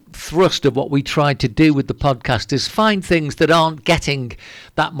whole thrust of what we tried to do with the podcast is find things that aren't getting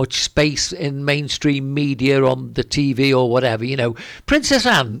that much space in mainstream media, on the TV or whatever. Princess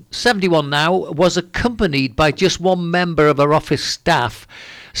Anne, 71 now, was accompanied by just one member of her office staff,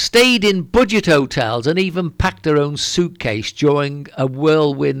 stayed in budget hotels, and even packed her own suitcase during a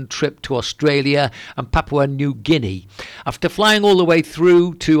whirlwind trip to Australia and Papua New Guinea. After flying all the way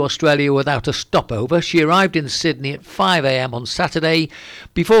through to Australia without a stopover, she arrived in Sydney at 5 a.m. on Saturday,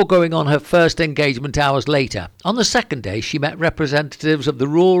 before going on her first engagement hours later. On the second day, she met representatives of the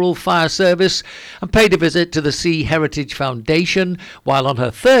Rural Fire Service and paid a visit to the Sea Heritage Foundation, while on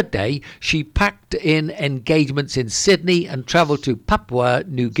her third day, she packed in engagements in Sydney and travelled to Papua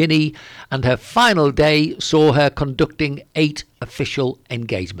New Guinea, and her final day saw her conducting 8 official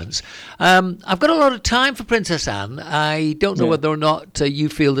engagements. I've got a lot of time for Princess Anne. I don't know whether or not you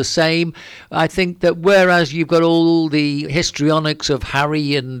feel the same. I think that whereas you've got all the histrionics of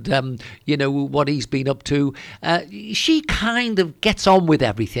Harry and what he's been up to, she kind of gets on with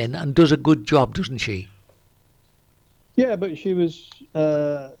everything and does a good job, doesn't she? Yeah, but she was.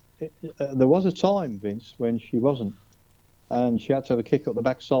 There was a time, Vince, when she wasn't, and she had to have a kick up the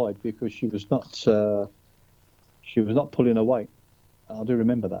backside because she was not. She was not pulling her weight. I do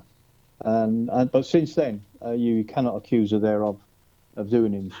remember that. But since then, you cannot accuse her there of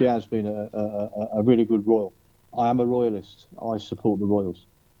doing it. She has been a really good royal. I am a royalist. I support the royals.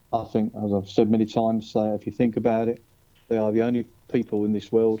 I think, as I've said many times, if you think about it, they are the only people in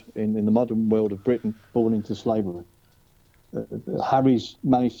this world, in the modern world of Britain, born into slavery. Harry's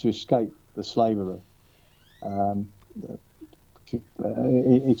managed to escape the slavery.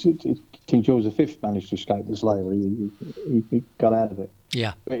 King George V managed to escape the slavery. He got out of it.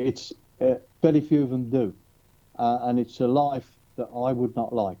 Yeah. But it's very few of them do, and it's a life that I would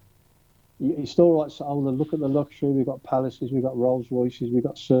not like. It's all right. So, look at the luxury. We've got palaces. We've got Rolls Royces. We've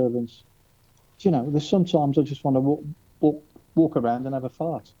got servants. There's sometimes I just want to walk around and have a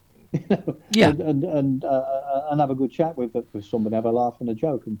fart. Yeah. And have a good chat with somebody, have a laugh and a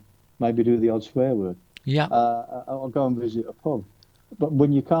joke, and maybe do the odd swear word. Yeah. Or go and visit a pub. But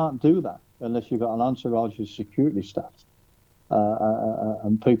when you can't do that, unless you've got an entourage of security staff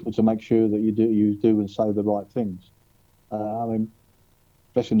and people to make sure that you do and say the right things.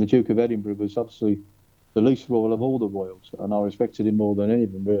 Especially the Duke of Edinburgh was obviously the least royal of all the royals, and I respected him more than any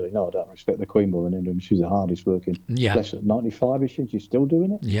of them, really. No, I don't respect the Queen more than any of them. She's the hardest working. Yeah. Bless her, 95 is she? She's still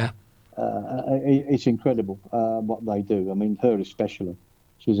doing it? Yeah. It's incredible what they do. I mean, her especially.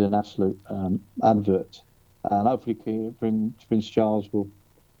 She's an absolute advert. And hopefully Prince Charles will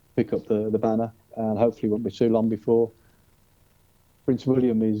pick up the banner, and hopefully it won't be too long before Prince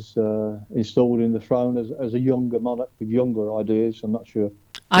William is installed in the throne as a younger monarch with younger ideas. I'm not sure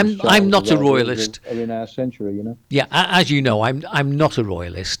Prince I'm Charles's not a ideas royalist. are in our century, you know. Yeah, as you know, I'm not a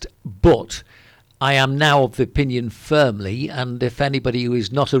royalist, but I am now of the opinion firmly, and if anybody who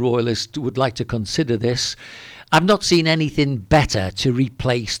is not a royalist would like to consider this, I've not seen anything better to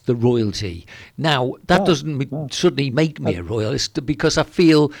replace the royalty. Now, that doesn't suddenly make me a royalist, because I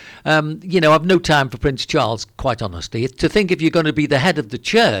feel, I've no time for Prince Charles, quite honestly. To think if you're going to be the head of the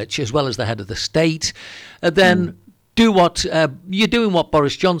church as well as the head of the state, then do what you're doing what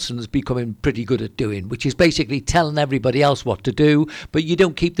Boris Johnson's becoming pretty good at doing, which is basically telling everybody else what to do, but you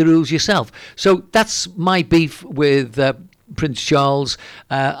don't keep the rules yourself. So that's my beef with Prince Charles.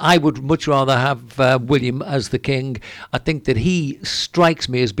 I would much rather have William as the king. I think that he strikes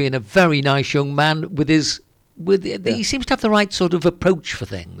me as being a very nice young man he seems to have the right sort of approach for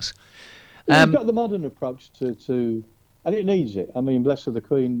things. He's got the modern approach to and it needs it. I mean, bless her, the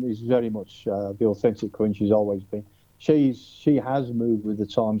Queen is very much the authentic Queen she's always been. She has moved with the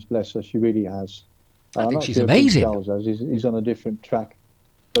times, bless her. She really has. I think she's amazing. Prince Charles has. He's on a different track,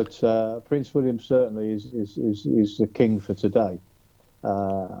 but Prince William certainly is the king for today,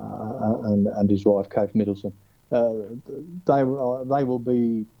 and his wife Kate Middleton. They will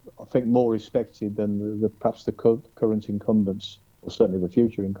be, I think, more respected than perhaps the current incumbents, or certainly the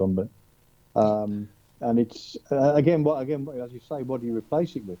future incumbent. And it's again, as you say, what do you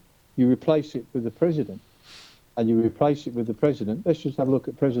replace it with? You replace it with the president. And you replace it with the president. Let's just have a look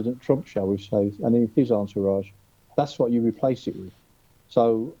at President Trump, shall we say, and his entourage. That's what you replace it with.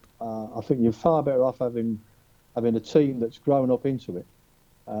 So I think you're far better off having a team that's grown up into it,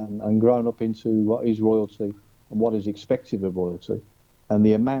 and grown up into what is royalty and what is expected of royalty, and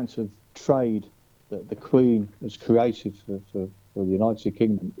the amount of trade that the Queen has created for the United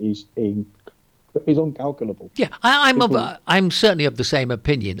Kingdom is uncalculable. Yeah, I'm certainly of the same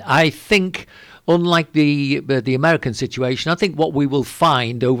opinion. I think, unlike the American situation, I think what we will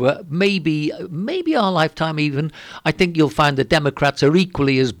find over maybe our lifetime even, I think you'll find the Democrats are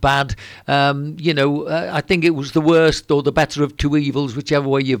equally as bad. I think it was the worst or the better of two evils, whichever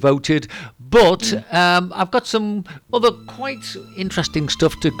way you voted. But I've got some other quite interesting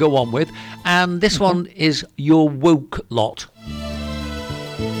stuff to go on with, and this one is your woke lot.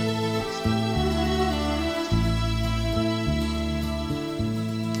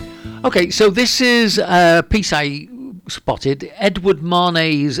 Okay, so this is a piece I spotted. Edward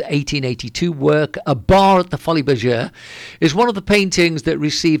Manet's 1882 work, A Bar at the Folies Bergère, is one of the paintings that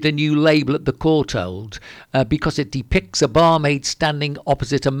received a new label at the Courtauld because it depicts a barmaid standing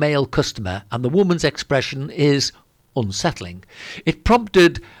opposite a male customer, and the woman's expression is unsettling. It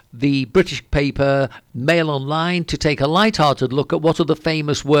prompted the British paper Mail Online to take a light-hearted look at what other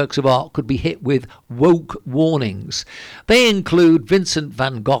famous works of art could be hit with woke warnings. They include Vincent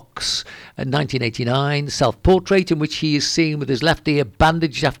van Gogh's 1989 self-portrait, in which he is seen with his left ear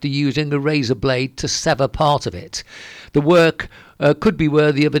bandaged after using a razor blade to sever part of it. The work could be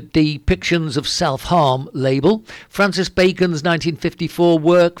worthy of a Depictions of Self-Harm label. Francis Bacon's 1954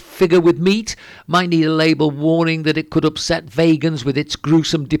 work Figure with Meat might need a label warning that it could upset vegans with its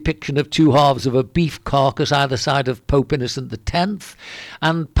gruesome depiction of two halves of a beef carcass either side of Pope Innocent X.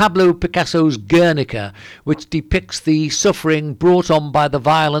 And Pablo Picasso's Guernica, which depicts the suffering brought on by the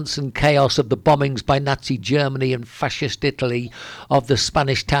violence and chaos of the bombings by Nazi Germany and fascist Italy of the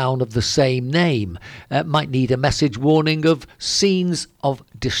Spanish town of the same name, might need a message warning of scenes of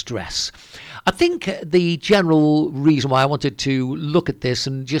distress. I think the general reason why I wanted to look at this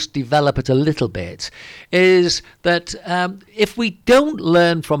and just develop it a little bit is that if we don't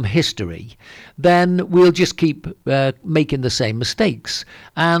learn from history, then we'll just keep making the same mistakes.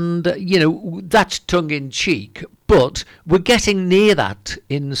 And, that's tongue-in-cheek, but we're getting near that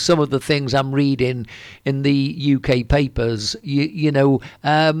in some of the things I'm reading in the UK papers.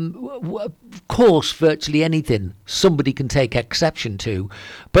 Of course, virtually anything somebody can take exception to.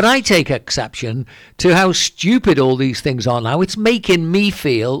 But I take exception to how stupid all these things are now. It's making me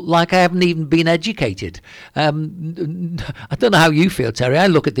feel like I haven't even been educated. I don't know how you feel, Terry. I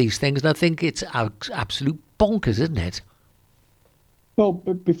look at these things and I think it's absolute bonkers, isn't it? Well,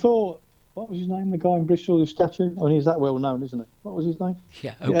 but before... What was his name? The guy in Bristol, the statue? I mean, he's that well known, isn't he? What was his name?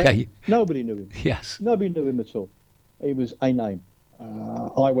 Yeah, okay. Yeah, nobody knew him. Yes. Nobody knew him at all. He was a name.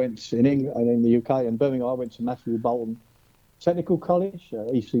 I went in England and in the UK and Birmingham. I went to Matthew Bolton Technical College.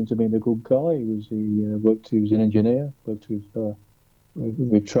 He seemed to be a good guy. He was an engineer, worked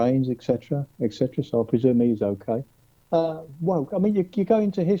with trains, etc., etc. So I presume he's okay. Well, I mean, you go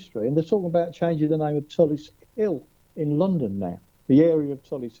into history and they're talking about changing the name of Tullis Hill in London now. The area of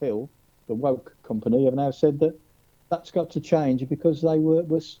Tullis Hill. The woke company have now said that That's got to change because they were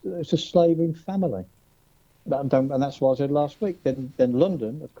it's a slaving family. And that's what I said last week. Then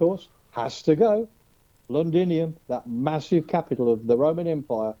London, of course, has to go. Londinium, that massive capital of the Roman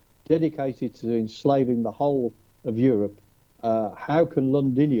Empire, dedicated to enslaving the whole of Europe. How can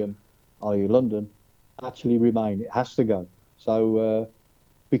Londinium, i.e. London, actually remain? It has to go. So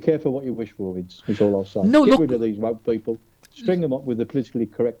be careful what you wish for, Vince, is all I'll say. No, Get look, rid of these woke people, string them up with the politically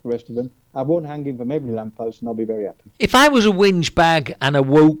correct, the rest of them. Have one hanging from every lamppost and I'll be very happy. if I was a whinge bag and a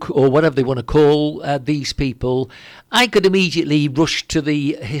woke, or whatever they want to call these people, I could immediately rush to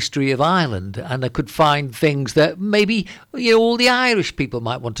the history of Ireland, and I could find things that maybe all the Irish people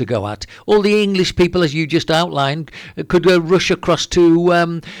might want to go at. All the English people, as you just outlined, could rush across to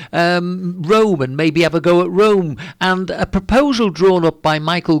Rome and maybe have a go at Rome. And a proposal drawn up by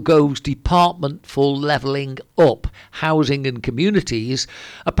Michael Gove's Department for Levelling Up Housing and Communities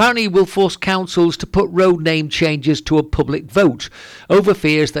apparently will force councils to put road name changes to a public vote over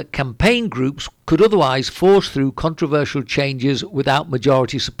fears that campaign groups could otherwise force through controversial changes without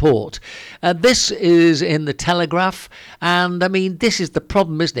majority support. This is in the Telegraph, and I mean, this is the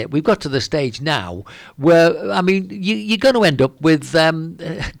problem, isn't it? We've got to the stage now where, I mean, you're going to end up with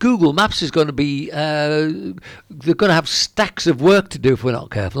Google Maps is going to be, they're going to have stacks of work to do if we're not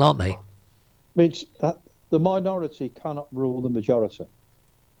careful, aren't they? Means that the minority cannot rule the majority.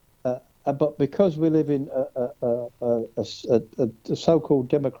 But because we live in a so-called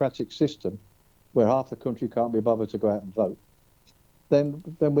democratic system where half the country can't be bothered to go out and vote, then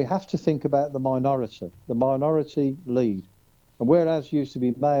we have to think about the minority lead. And whereas used to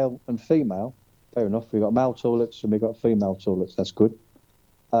be male and female, fair enough, we've got male toilets and we've got female toilets, that's good.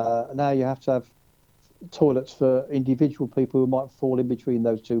 Now you have to have toilets for individual people who might fall in between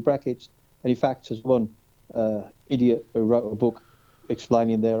those two brackets. And in fact, as one idiot who wrote a book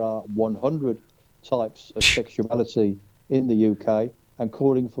explaining there are 100 types of sexuality in the UK and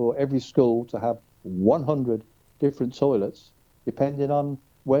calling for every school to have 100 different toilets, depending on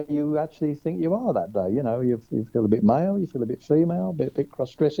where you actually think you are that day. You feel a bit male, you feel a bit female, a bit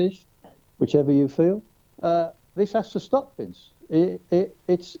cross-dressish, whichever you feel. This has to stop, Vince.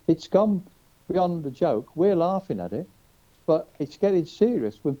 It's gone beyond the joke. We're laughing at it, but it's getting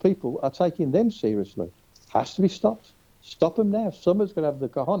serious when people are taking them seriously. Has to be stopped. Stop them now. Someone's going to have the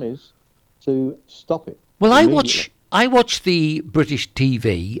cojones to stop it. Well, I watch the British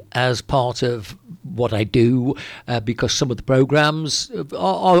TV as part of what I do because some of the programmes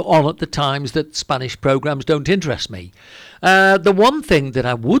are on at the times that Spanish programmes don't interest me. The one thing that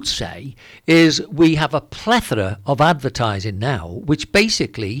I would say is we have a plethora of advertising now, which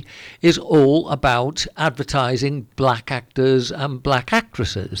basically is all about advertising black actors and black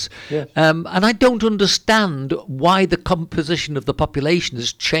actresses. Yes. And I don't understand why the composition of the population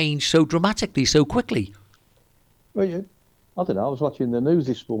has changed so dramatically, so quickly. Well, I don't know. I was watching the news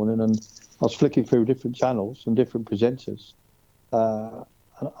this morning and I was flicking through different channels and different presenters. And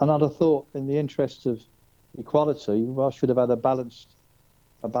I'd have thought, in the interest of equality, I should have had a balanced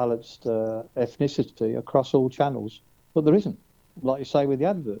ethnicity across all channels. But there isn't. Like you say with the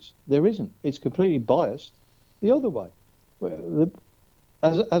adverts, there isn't. It's completely biased the other way.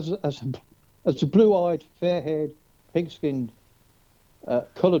 As a blue-eyed, fair-haired, pink-skinned,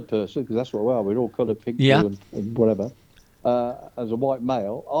 coloured person, because that's what we are. We're all coloured, pink, blue, and whatever. As a white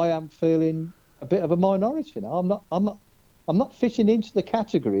male, I am feeling a bit of a minority now. I'm not fitting into the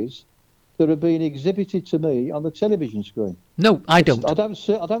categories that are being exhibited to me on the television screen. No, I don't. I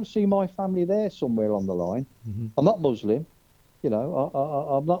don't see my family there somewhere on the line. Mm-hmm. I'm not Muslim,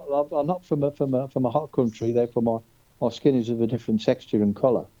 I'm not from a hot country. Therefore, my skin is of a different texture and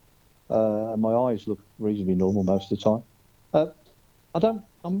colour, and my eyes look reasonably normal most of the time.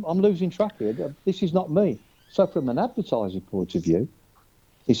 I'm losing track here. This is not me. So from an advertising point of view,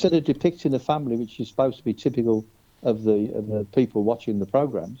 instead of depicting a family which is supposed to be typical of the people watching the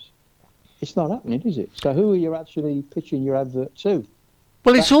programmes, it's not happening, is it? So who are you actually pitching your advert to?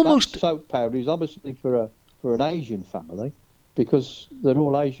 Well, it's almost... That soap powder is obviously for an Asian family because they're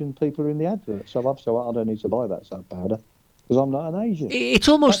all Asian people in the advert. So obviously I don't need to buy that soap powder because I'm not an Asian. It's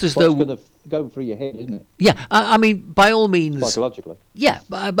almost That's as though... It's going to go through your head, isn't it? Yeah, I mean, by all means... Psychologically. Yeah,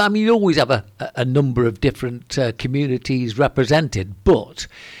 I mean, you always have a number of different communities represented, but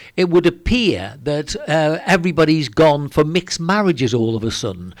it would appear that everybody's gone for mixed marriages all of a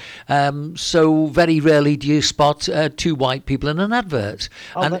sudden. So very rarely do you spot two white people in an advert.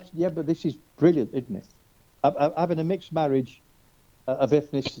 Yeah, but this is brilliant, isn't it? Having a mixed marriage of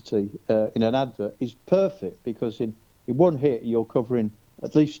ethnicity in an advert is perfect because in one hit you're covering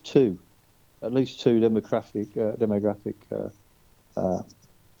at least two demographic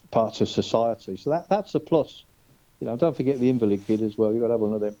parts of society. So that's a plus don't forget the invalid kid as well. You've got to have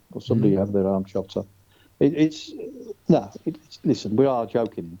one of them, or somebody have their arm chopped off. Listen, we are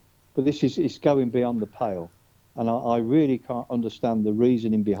joking, but it's going beyond the pale. And I really can't understand the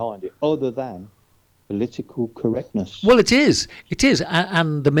reasoning behind it, other than political correctness. Well, it is. It is.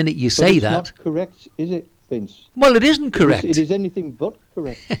 And the minute you say it's that... not correct, is it, Vince? Well, it isn't correct. It is anything but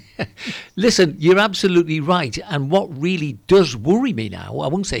correct. Listen, you're absolutely right. And what really does worry me now, I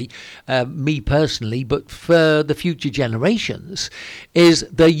won't say me personally, but for the future generations, is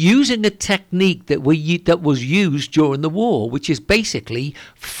they're using a technique that was used during the war, which is basically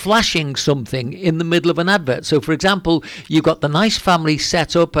flashing something in the middle of an advert. So, for example, you've got the nice family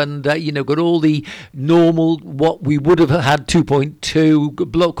set up and, got all the normal, what we would have had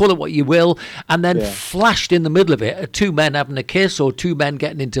 2.2, call it what you will, and then flashed in the middle of it, two men having a kiss or two men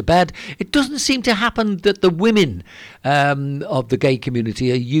getting into bed. It doesn't seem to happen that the women of the gay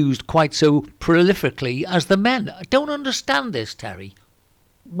community are used quite so prolifically as the men. I don't understand this, Terry.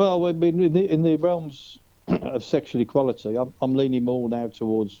 Well, I mean, in the realms of sexual equality, I'm leaning more now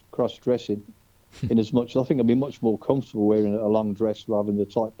towards cross-dressing, in as much as I think I'd be much more comfortable wearing a long dress rather than the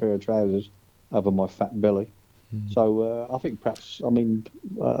tight pair of trousers over my fat belly. So I think perhaps, I think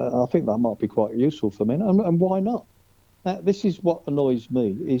that might be quite useful for men, and why not? Now, this is what annoys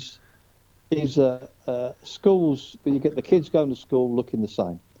me, is schools, you get the kids going to school looking the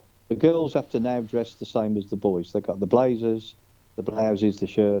same. The girls have to now dress the same as the boys. They've got the blazers, the blouses, the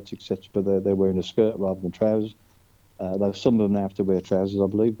shirts, etc., but they're wearing a skirt rather than trousers. Though some of them now have to wear trousers, I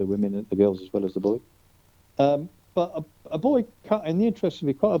believe, the women and the girls as well as the boys. But a boy, in the interest of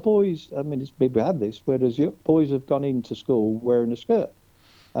equality, boys, people have this, whereas boys have gone into school wearing a skirt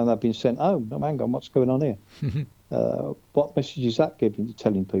and they've been sent home. Oh, hang on, what's going on here? What message is that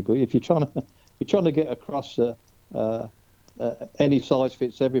telling people? If you're trying to get across any size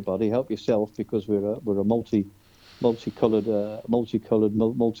fits everybody, help yourself, because we're a multicolored,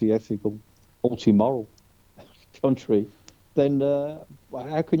 multi-ethical, multi-moral country, then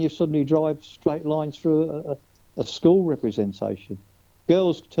how can you suddenly drive straight lines through a school representation?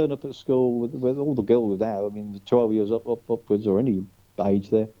 Girls turn up at school with all the girls now, the 12 years upwards or any age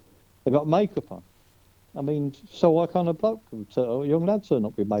there, they've got makeup on. So why can't a young lad turn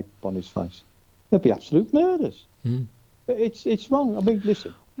up with makeup on his face? There'd be absolute murders. It's wrong.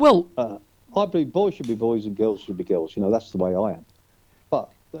 Listen. Well, I believe boys should be boys and girls should be girls. That's the way I am. But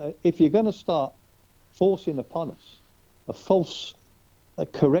if you're going to start forcing upon us a false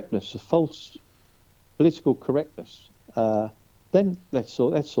correctness, a false political correctness, then let's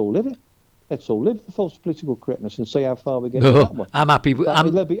all live it. Let's all live the false political correctness and see how far we get with that one. I'm happy.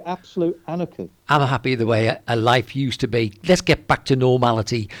 There'll be absolute anarchy. I'm happy the way a life used to be. Let's get back to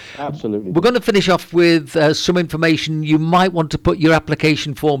normality. Absolutely. We're going to finish off with some information. You might want to put your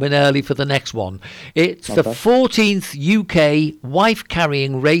application form in early for the next one. It's the 14th UK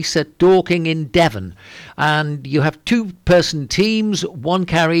wife-carrying race at Dorking in Devon. And you have two-person teams, one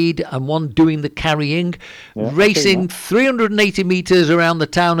carried and one doing the carrying, racing 380 metres around the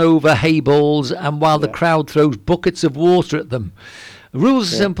town over hay balls, and while the crowd throws buckets of water at them. The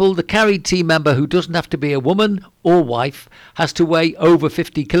rules are simple. The carried team member, who doesn't have to be a woman or wife, has to weigh over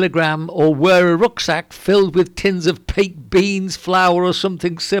 50 kilogram or wear a rucksack filled with tins of baked beans, flour or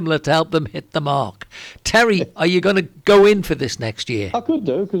something similar to help them hit the mark. Terry, are you going to go in for this next year? I could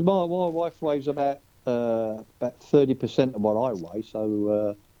do, because my wife weighs about 30% of what I weigh,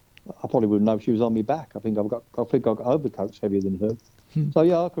 so I probably wouldn't know if she was on my back. I think I've got overcoats heavier than her. So,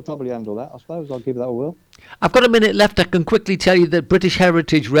 I could probably handle that, I suppose. I'll give that a whirl. I've got a minute left. I can quickly tell you that British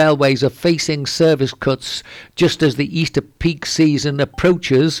Heritage Railways are facing service cuts just as the Easter peak season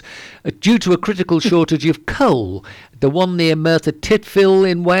approaches due to a critical shortage of coal. The one near Merthyr Tydfil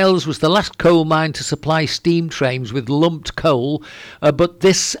in Wales was the last coal mine to supply steam trains with lumped coal, but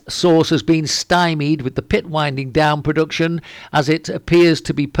this source has been stymied with the pit winding down production, as it appears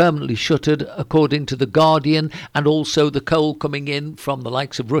to be permanently shuttered, according to The Guardian, and also the coal coming in from the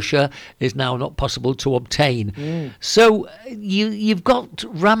likes of Russia is now not possible to obtain. So you've got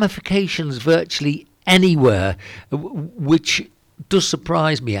ramifications virtually anywhere, which does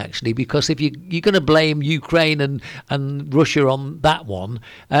surprise me, actually, because if you're going to blame Ukraine and Russia on that one,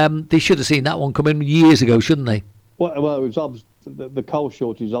 they should have seen that one coming years ago, shouldn't they? Well, it was obvious, the coal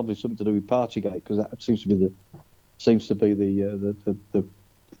shortage is obviously something to do with Partygate, because that seems to be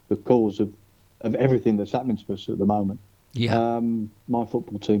the cause of everything that's happening to us at the moment. Yeah. My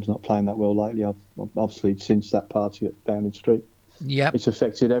football team's not playing that well lately. I've obviously, since that party at Downing Street. Yeah. It's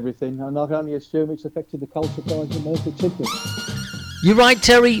affected everything, and I can only assume it's affected the coal supplies in Merthyr Tydfil. You're right,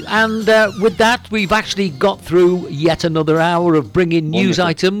 Terry, and with that, we've actually got through yet another hour of bringing news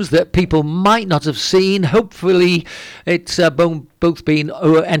items that people might not have seen. Hopefully, it's both been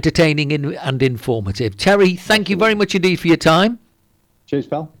entertaining and informative. Terry, thank you very much indeed for your time. Cheers,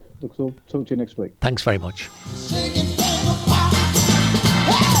 pal. Look forward to talk to you next week. Thanks very much.